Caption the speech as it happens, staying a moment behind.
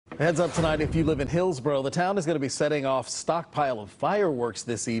Heads up tonight if you live in Hillsborough. The town is going to be setting off stockpile of fireworks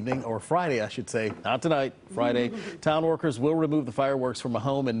this evening, or Friday, I should say. Not tonight, Friday. Town workers will remove the fireworks from a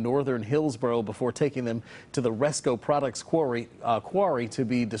home in northern Hillsborough before taking them to the Resco Products quarry to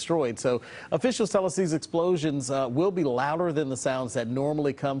be destroyed. So officials tell us these explosions will be louder than the sounds that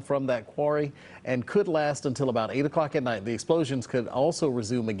normally come from that quarry and could last until about 8 o'clock at night. The explosions could also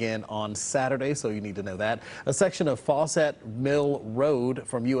resume again on Saturday, so you need to know that. A section of Fawcett Mill Road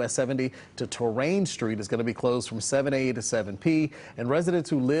from US 70 to Terrain Street is going to be closed from 7 a to 7 p. And residents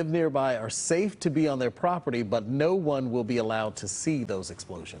who live nearby are safe to be on their property, but no one will be allowed to see those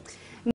explosions.